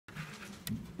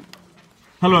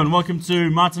Hello and welcome to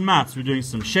Martin Maths. We're doing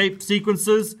some shape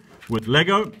sequences with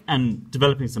Lego and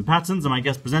developing some patterns, and my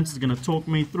guest presenter is going to talk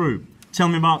me through. Tell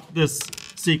me about this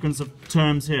sequence of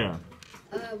terms here.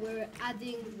 We're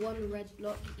adding one red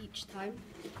block each time.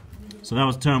 So that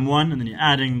was term 1, and then you're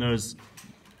adding those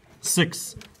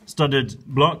 6 studded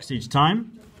blocks each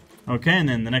time. Okay, and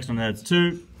then the next one has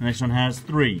 2, the next one has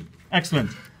 3.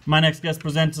 Excellent. My next guest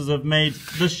presenters have made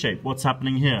this shape. What's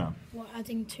happening here? We're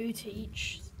adding 2 to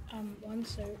each one,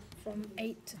 so from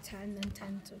 8 to 10, then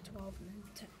 10 to 12, and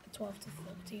then 12 to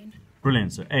 14.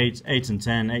 Brilliant. So 8, 8 and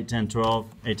 10, 8, 10, 12,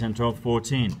 8, 10, 12,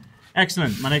 14.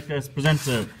 Excellent. My next guest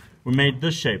presenter, we made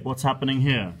this shape. What's happening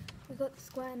here? We've got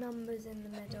square numbers in the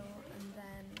middle, and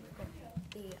then we've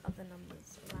got the other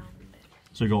numbers around it.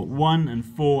 So we've got 1 and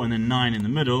 4 and then 9 in the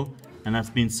middle, and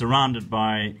that's been surrounded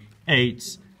by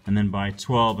 8, and then by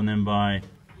 12, and then by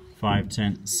 5,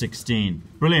 10, 16.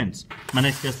 Brilliant. My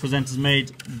next guest presenters made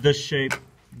this shape,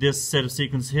 this set of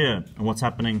sequence here. And what's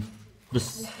happening,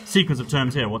 this sequence of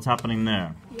terms here, what's happening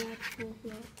there? You add 4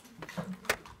 blocks.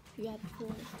 You add 4.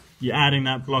 You're adding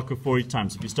that block of 4 each time.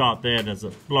 So if you start there, there's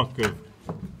a block of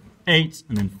 8,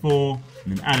 and then 4,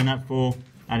 and then adding that 4,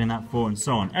 and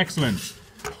so on. Excellent.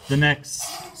 The next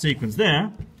sequence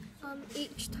there.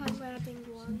 Each time we're adding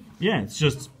 1. Yeah, it's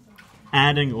just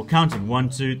adding or counting 1,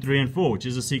 2, 3, and 4, which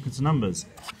is a sequence of numbers.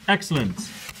 Excellent.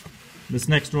 This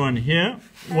next one here,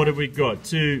 what have we got?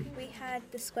 2. We had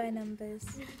the square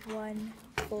numbers 1,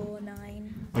 4,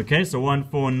 9. Okay, so 1,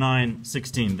 4, 9,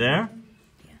 16 there.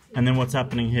 Yeah. And then what's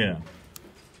happening here?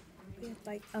 We have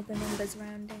like other numbers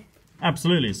around it.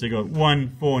 Absolutely. So you got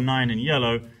 1, 4, 9 in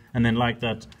yellow, and then like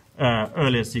that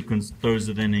earlier sequence, those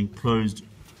are then enclosed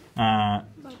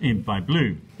by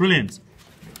blue. Brilliant.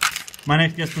 My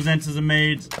next guest presenters have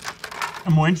made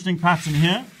a more interesting pattern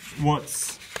here.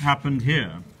 What's happened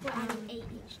here? We're adding 8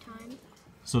 each time.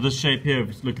 So this shape here, if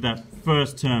you look at that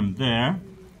first term there,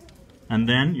 and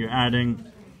then you're adding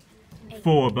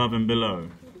 4 above and below.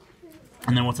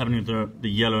 And then what's happening with the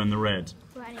yellow and the red?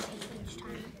 We're adding 8 each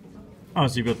time. Oh,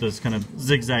 so you've got this kind of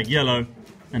zigzag yellow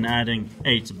and adding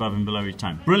 8 above and below each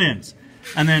time. Brilliant.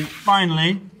 And then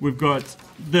finally, we've got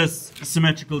this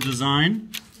symmetrical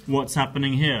design. What's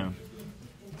happening here?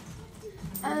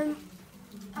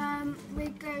 We're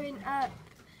going up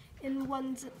in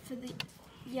ones for the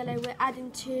yellow. We're adding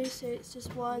 2, so it's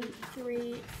just 1,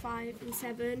 3, 5, and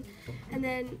 7. And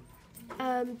then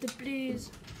the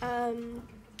blues are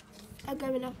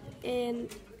going up in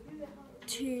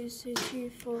 2, so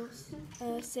 2, 4,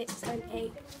 6, and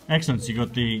 8. Excellent. So you've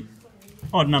got the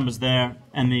odd numbers there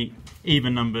and the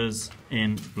even numbers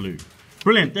in blue.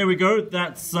 Brilliant. There we go.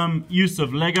 That's some use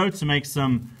of Lego to make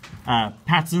some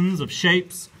patterns of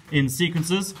shapes in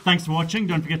sequences. Thanks for watching.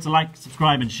 Don't forget to like,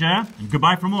 subscribe, and share. And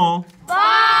goodbye from all.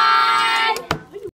 Bye!